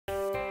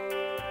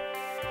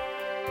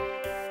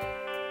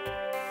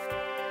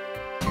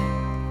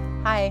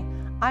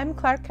I'm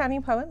Clark County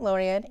Poet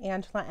Laureate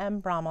Angela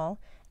M. Brommel,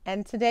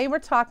 and today we're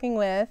talking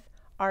with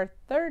our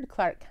third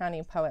Clark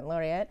County Poet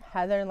Laureate,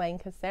 Heather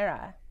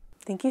Lang-Cassara.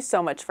 Thank you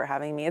so much for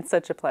having me. It's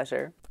such a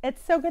pleasure.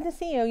 It's so good to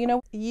see you. You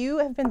know, you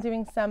have been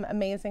doing some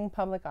amazing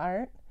public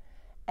art,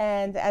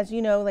 and as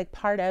you know, like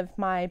part of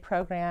my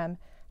program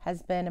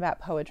has been about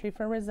poetry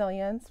for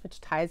resilience,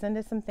 which ties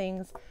into some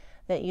things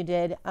that you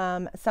did.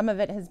 Some of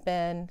it has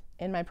been,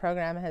 in my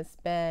program, has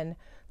been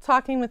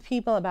talking with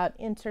people about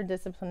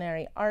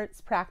interdisciplinary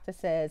arts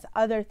practices,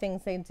 other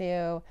things they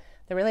do,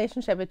 the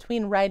relationship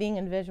between writing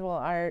and visual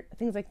art,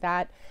 things like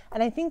that.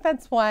 And I think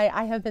that's why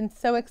I have been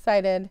so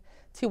excited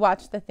to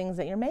watch the things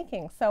that you're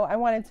making. So I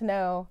wanted to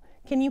know,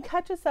 can you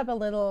catch us up a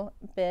little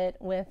bit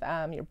with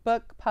your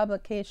book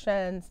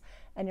publications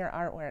and your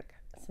artwork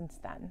since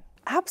then?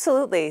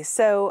 Absolutely.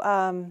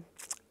 So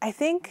I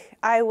think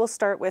I will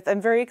start with, I'm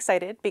very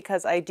excited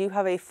because I do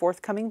have a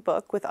forthcoming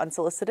book with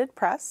Unsolicited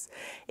Press.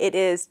 It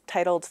is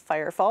titled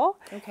Firefall,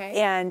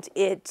 and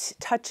it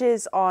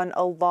touches on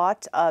a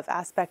lot of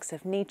aspects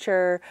of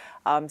nature,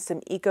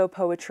 some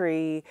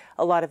eco-poetry.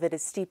 A lot of it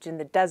is steeped in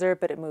the desert,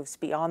 but it moves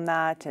beyond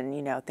that and,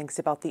 you know, thinks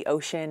about the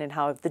ocean and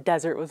how the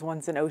desert was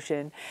once an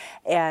ocean.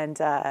 And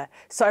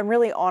so I'm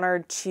really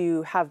honored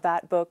to have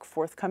that book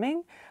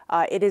forthcoming.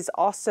 It is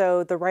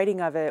also, the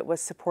writing of it was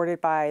supported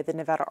by the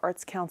Nevada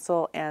Arts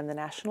Council and the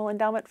National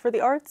Endowment for the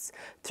Arts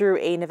through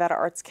a Nevada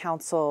Arts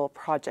Council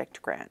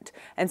project grant.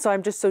 And so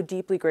I'm just so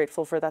deeply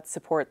grateful for that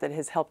support that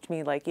has helped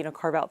me, like, you know,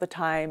 carve out the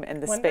time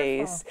and the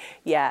space.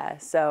 Yeah,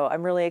 so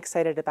I'm really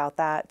excited about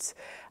that.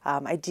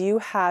 I do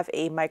have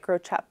a micro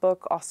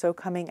chapbook also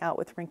coming out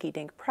with Rinky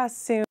Dink Press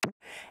soon.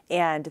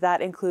 And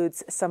that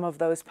includes some of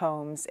those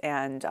poems,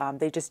 and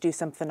they just do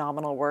some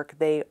phenomenal work.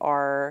 They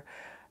are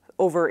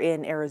over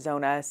in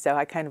Arizona, so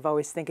I kind of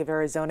always think of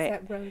Arizona. Is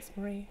that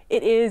Rosemary?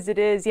 It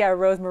is, yeah,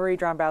 Rosemary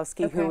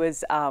Drombowski, who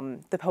was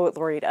the Poet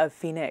Laureate of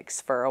Phoenix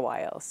for a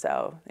while,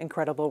 so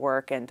incredible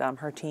work, and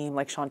her team,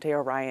 like Shantae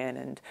Orion,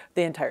 and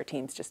the entire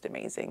team's just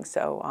amazing.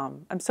 So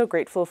I'm so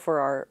grateful for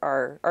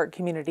our art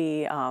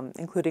community,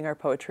 including our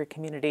poetry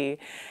community,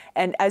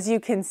 and as you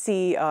can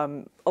see,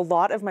 a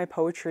lot of my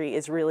poetry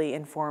is really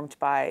informed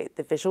by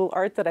the visual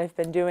art that I've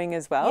been doing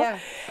as well. Yeah.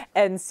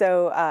 And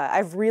so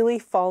I've really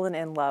fallen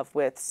in love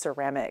with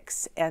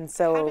ceramics. And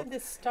so how did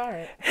this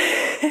start?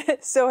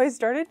 So I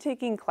started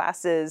taking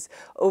classes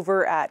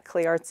over at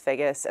Clay Arts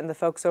Vegas, and the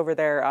folks over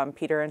there,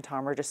 Peter and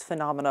Tom, are just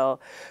phenomenal.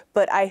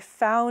 But I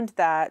found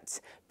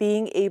that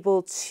being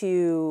able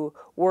to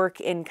work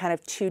in kind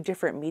of two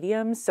different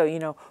mediums, so, you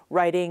know,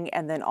 writing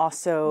and then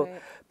also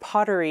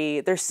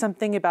pottery, there's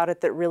something about it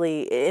that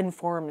really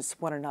informs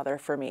one another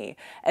for me.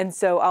 And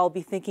so I'll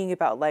be thinking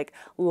about like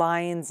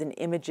lines and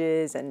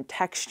images and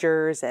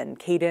textures and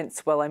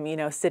cadence while I'm, you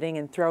know, sitting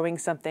and throwing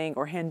something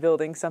or hand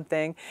building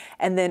something.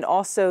 And then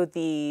also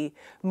the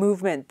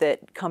movement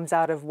that comes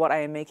out of what I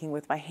am making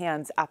with my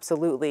hands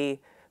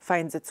absolutely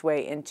finds its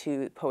way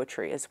into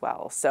poetry as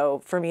well.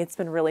 So for me, it's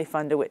been really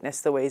fun to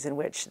witness the ways in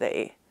which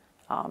they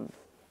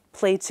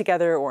play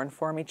together or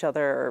inform each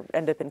other or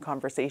end up in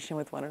conversation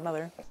with one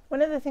another.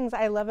 One of the things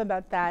I love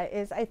about that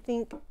is I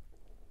think,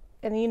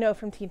 and you know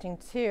from teaching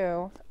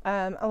too,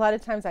 a lot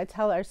of times I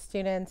tell our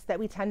students that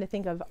we tend to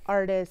think of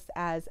artists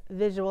as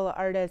visual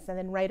artists and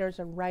then writers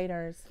are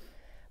writers.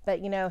 But,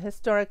 you know,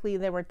 historically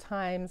there were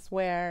times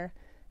where,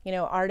 you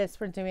know, artists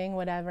were doing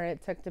whatever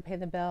it took to pay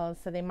the bills.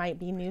 So they might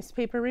be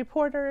newspaper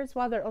reporters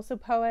while they're also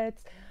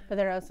poets, but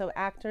they're also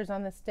actors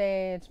on the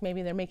stage.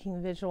 Maybe they're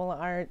making visual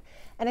art.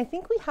 And I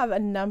think we have a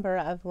number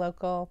of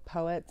local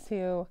poets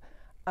who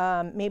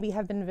maybe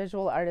have been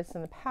visual artists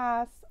in the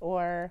past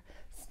or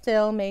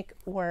still make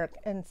work.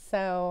 And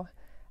so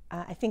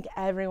I think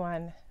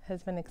everyone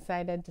has been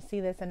excited to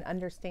see this and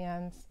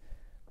understands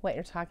what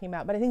you're talking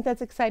about. But I think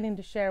that's exciting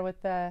to share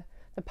with the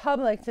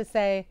public, to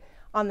say,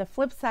 on the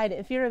flip side,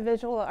 if you're a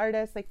visual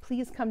artist, like,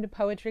 please come to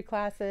poetry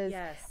classes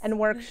and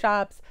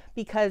workshops,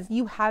 because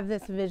you have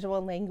this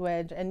visual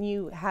language and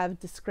you have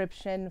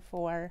description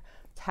for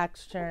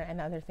texture and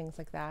other things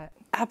like that.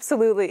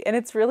 Absolutely. And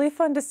it's really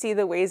fun to see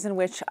the ways in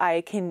which I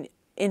can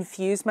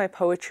infuse my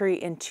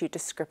poetry into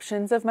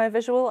descriptions of my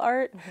visual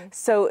art.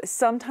 So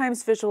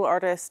sometimes visual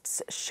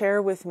artists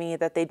share with me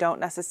that they don't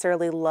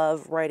necessarily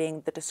love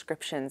writing the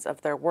descriptions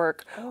of their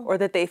work, or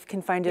that they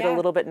can find it a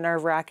little bit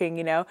nerve-wracking,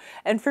 you know.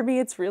 And for me,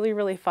 it's really,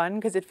 really fun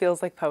because it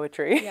feels like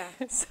poetry. Yeah.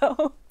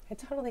 So I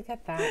totally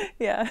get that.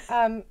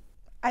 Yeah.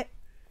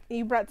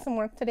 You brought some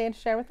work today to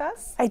share with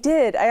us? I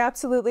did. I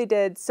absolutely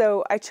did.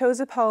 So I chose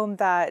a poem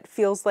that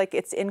feels like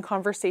it's in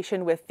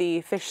conversation with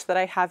the fish that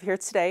I have here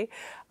today.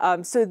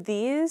 So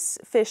these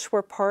fish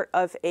were part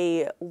of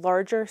a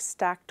larger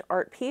stacked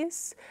art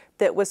piece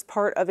that was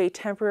part of a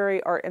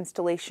temporary art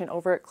installation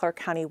over at Clark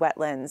County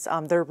Wetlands,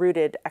 their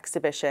Rooted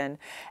exhibition.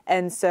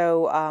 And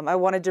so I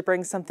wanted to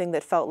bring something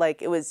that felt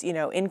like it was, you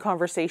know, in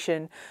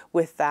conversation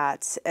with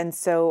that. And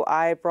so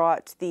I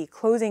brought the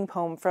closing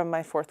poem from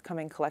my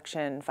forthcoming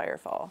collection,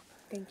 Firefall.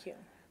 Thank you.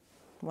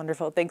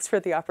 Wonderful. Thanks for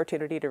the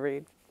opportunity to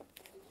read.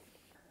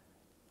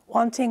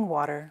 Wanting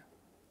water,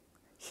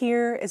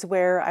 Here is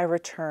where I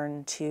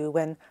return to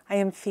when I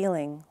am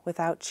feeling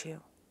without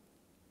you.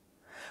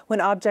 When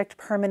object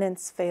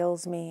permanence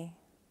fails me,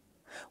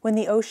 when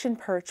the ocean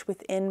perch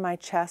within my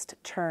chest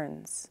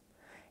turns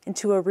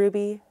into a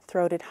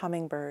ruby-throated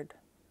hummingbird,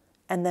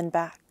 and then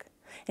back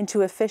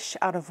into a fish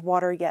out of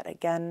water yet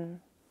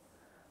again,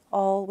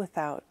 all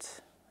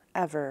without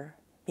ever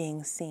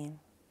being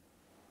seen.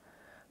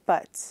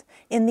 But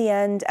in the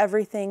end,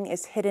 everything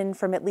is hidden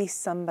from at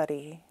least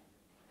somebody.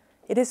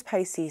 It is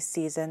Pisces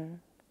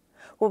season.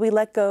 What we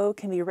let go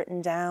can be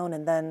written down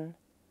and then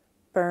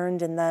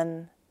burned and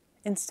then,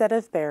 instead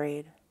of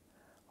buried,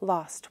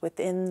 lost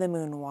within the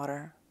moon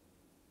water,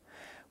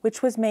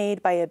 which was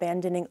made by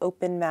abandoning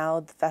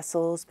open-mouthed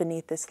vessels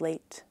beneath this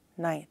late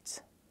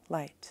night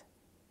light.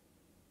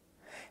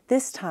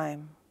 This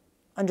time,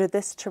 under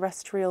this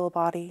terrestrial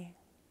body,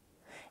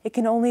 it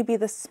can only be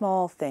the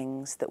small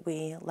things that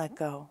we let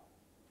go.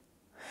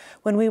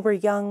 When we were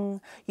young,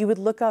 you would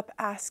look up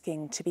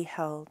asking to be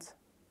held.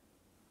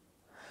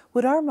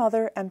 Would our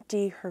mother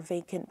empty her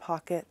vacant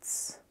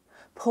pockets,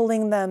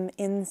 pulling them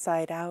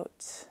inside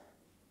out,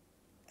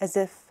 as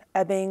if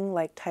ebbing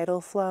like tidal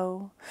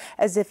flow,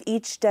 as if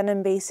each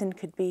denim basin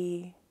could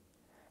be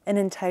an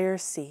entire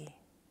sea,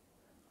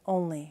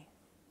 only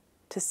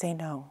to say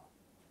no,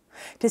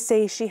 to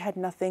say she had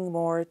nothing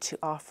more to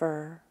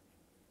offer?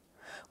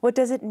 What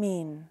does it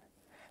mean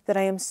that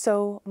I am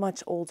so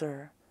much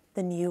older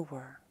than you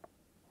were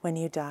when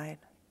you died?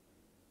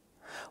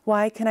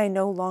 Why can I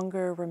no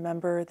longer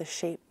remember the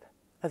shape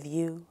of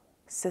you,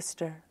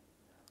 sister,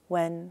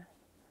 when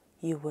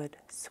you would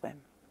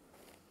swim?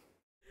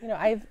 You know,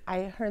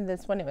 I heard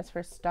this when it was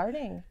first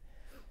starting.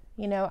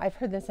 You know, I've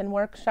heard this in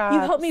workshops.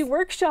 You helped me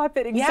workshop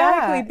it,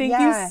 exactly.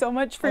 Thank you so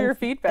much for your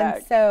feedback.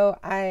 And so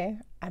I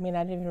mean,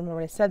 I don't even remember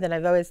what I said then.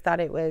 I've always thought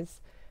it was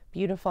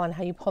beautiful and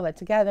how you pull it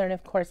together. And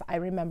of course, I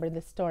remember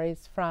the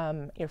stories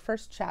from your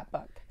first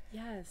chapbook.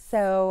 Yes.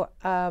 So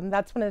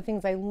that's one of the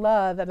things I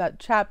love about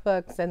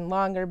chapbooks and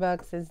longer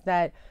books is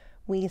that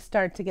we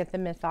start to get the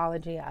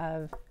mythology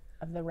of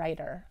the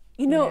writer.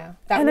 You know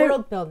that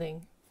world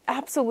building.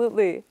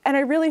 Absolutely. And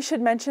I really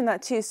should mention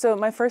that too. So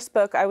my first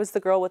book, I Was the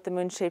Girl with the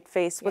Moon-Shaped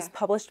Face, was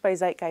published by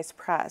Zeitgeist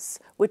Press,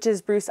 which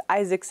is Bruce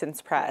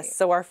Isaacson's press. Right.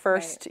 So our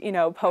first,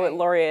 poet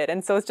laureate.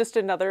 And so it's just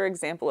another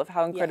example of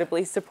how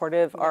incredibly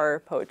supportive our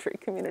poetry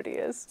community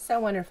is. So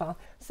wonderful.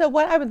 So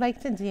what I would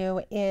like to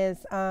do is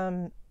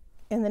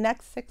in the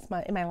next 6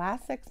 months, in my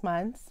last 6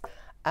 months,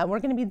 we're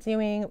going to be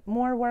doing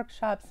more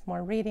workshops,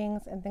 more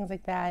readings and things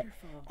like that.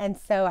 Wonderful. And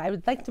so I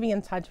would like to be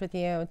in touch with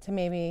you to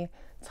maybe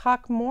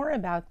talk more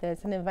about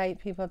this and invite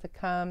people to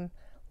come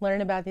learn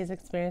about these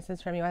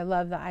experiences from you. I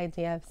love the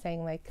idea of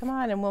saying like, come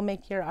on and we'll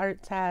make your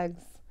art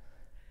tags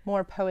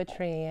more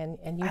poetry and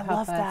you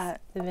help us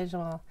the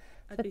visual.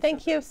 So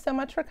thank you so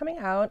much for coming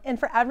out. And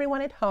for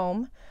everyone at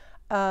home,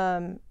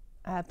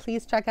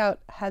 please check out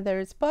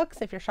Heather's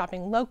books. If you're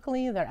shopping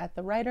locally, they're at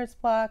the Writer's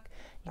Block.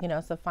 You can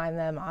also find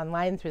them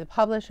online through the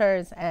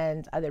publishers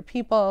and other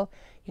people.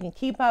 You can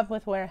keep up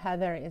with where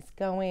Heather is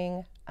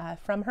going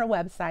from her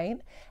website.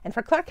 And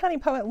for Clark County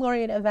Poet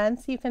Laureate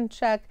events, you can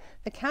check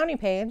the county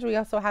page. We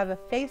also have a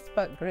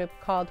Facebook group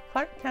called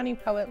Clark County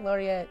Poet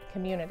Laureate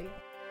Community.